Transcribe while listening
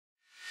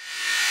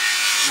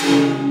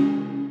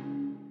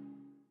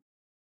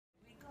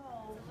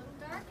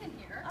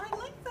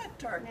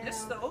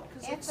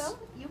Ethel,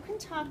 you can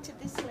talk to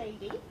this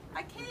lady.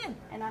 I can.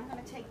 And I'm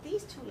going to take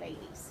these two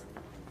ladies.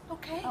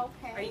 Okay.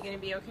 Okay. Are you going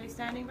to be okay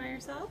standing by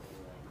yourself?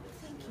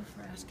 Thank you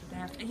for asking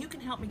that. And you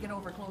can help me get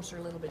over closer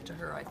a little bit to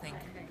her, I think.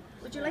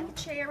 Would you like a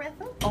chair,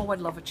 Ethel? Oh,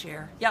 I'd love a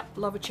chair. Yep,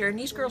 love a chair. And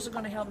these girls are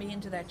going to help me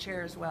into that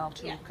chair as well,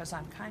 too, because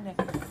I'm kind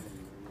of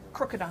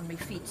crooked on my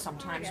feet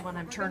sometimes when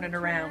I'm turning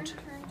around.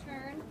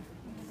 Turn.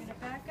 You're going to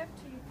back up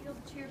till you feel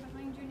the chair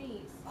behind your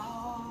knees.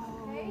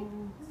 Oh. Okay?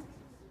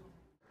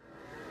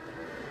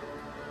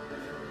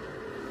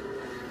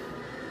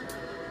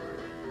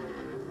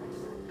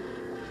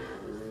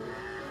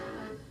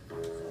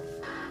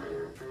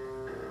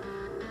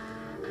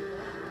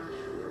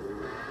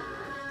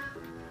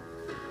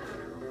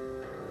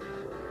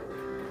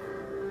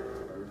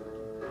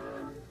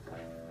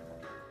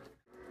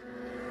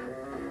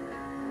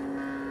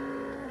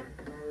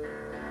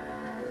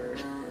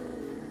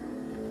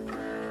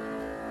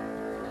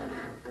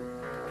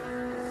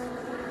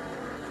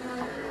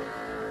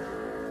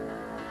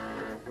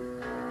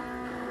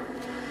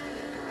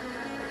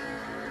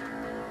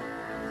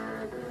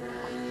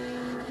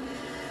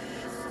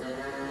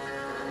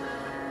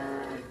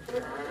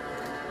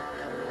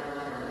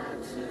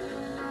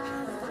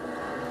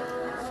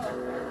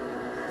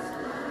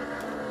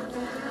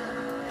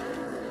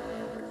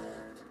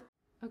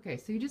 Okay,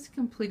 so you just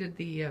completed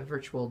the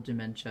virtual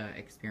dementia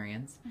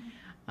experience.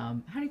 How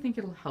do you think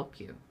it'll help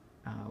you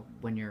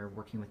when you're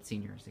working with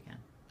seniors again?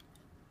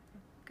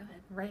 Go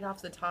ahead. Right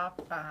off the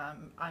top,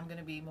 I'm going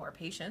to be more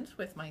patient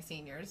with my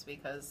seniors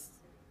because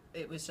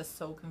it was just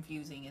so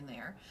confusing in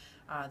there.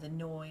 The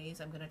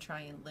noise, I'm going to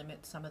try and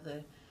limit some of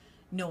the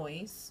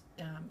noise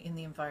in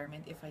the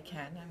environment if I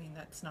can. I mean,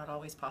 that's not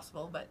always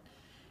possible, but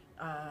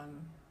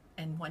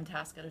and one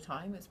task at a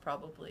time is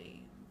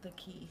probably the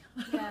key.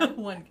 Yeah.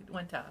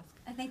 one task.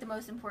 I think the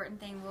most important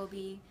thing will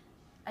be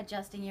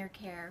adjusting your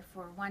care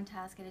for one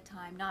task at a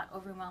time, not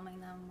overwhelming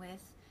them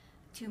with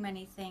too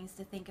many things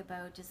to think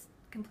about. Just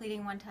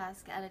completing one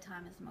task at a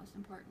time is the most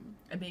important.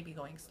 And maybe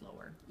going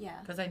slower.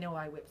 Yeah. Because I know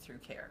I whip through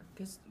care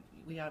because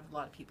we have a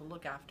lot of people to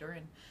look after,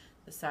 and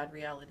the sad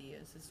reality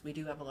is we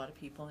do have a lot of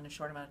people in a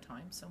short amount of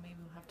time, so maybe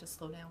we'll have to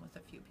slow down with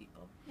a few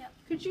people. Yep.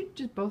 Could you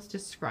just both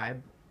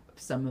describe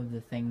some of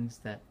the things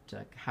that,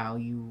 how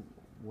you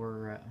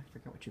were, I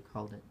forget what you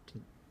called it.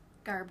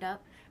 Garbed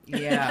up.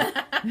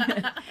 Yeah.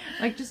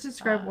 Like just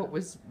describe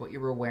what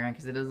you were wearing,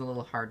 because it is a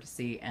little hard to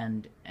see,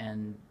 and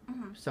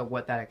so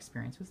what that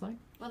experience was like.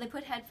 Well, they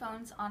put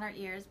headphones on our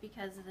ears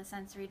because of the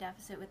sensory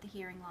deficit with the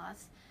hearing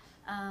loss.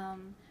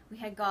 We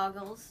had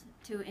goggles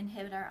to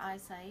inhibit our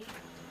eyesight.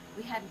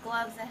 We had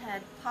gloves that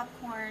had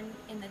popcorn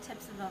in the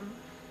tips of them,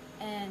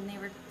 and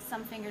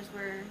some fingers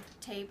were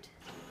taped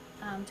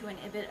to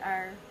inhibit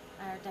our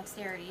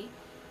dexterity.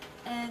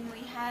 And we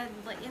had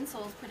like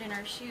insoles put in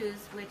our shoes,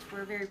 which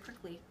were very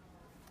prickly,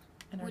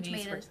 And our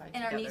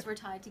knees were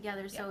tied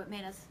together, so it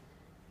made us.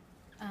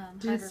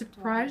 Did it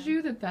surprise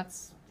you that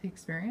that's the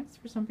experience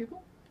for some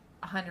people?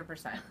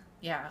 100%.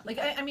 Yeah. Like,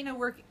 I mean, I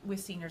work with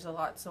seniors a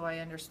lot, so I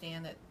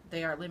understand that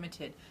they are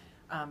limited.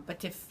 But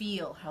to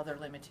feel how they're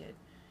limited,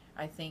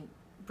 I think,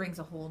 brings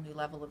a whole new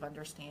level of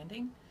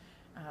understanding.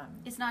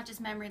 It's not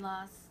just memory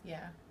loss.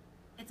 Yeah.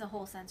 It's a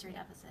whole sensory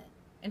deficit.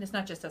 And it's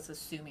not just us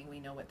assuming we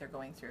know what they're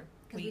going through.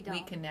 We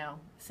can now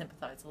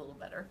sympathize a little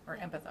better, or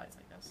empathize,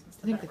 I guess.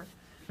 I think the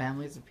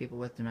families of people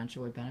with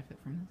dementia would benefit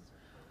from this.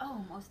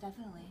 Oh, most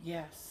definitely.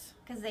 Yes.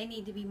 Because they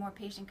need to be more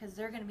patient, because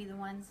they're going to be the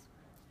ones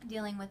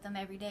dealing with them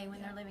every day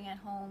when they're living at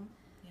home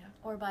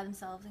or by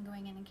themselves and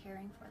going in and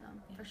caring for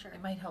them, for sure.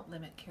 It might help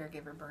limit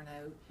caregiver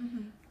burnout,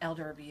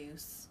 elder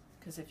abuse,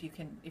 because if you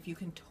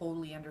can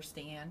totally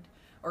understand,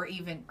 or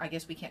even, I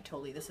guess we can't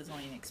totally, this is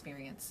only an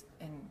experience,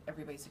 and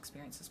everybody's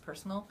experience is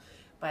personal,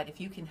 but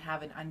if you can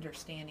have an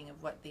understanding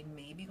of what they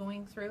may be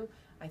going through,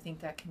 I think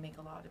that can make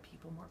a lot of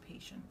people more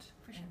patient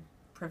and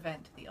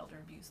prevent the elder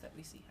abuse that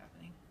we see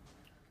happening.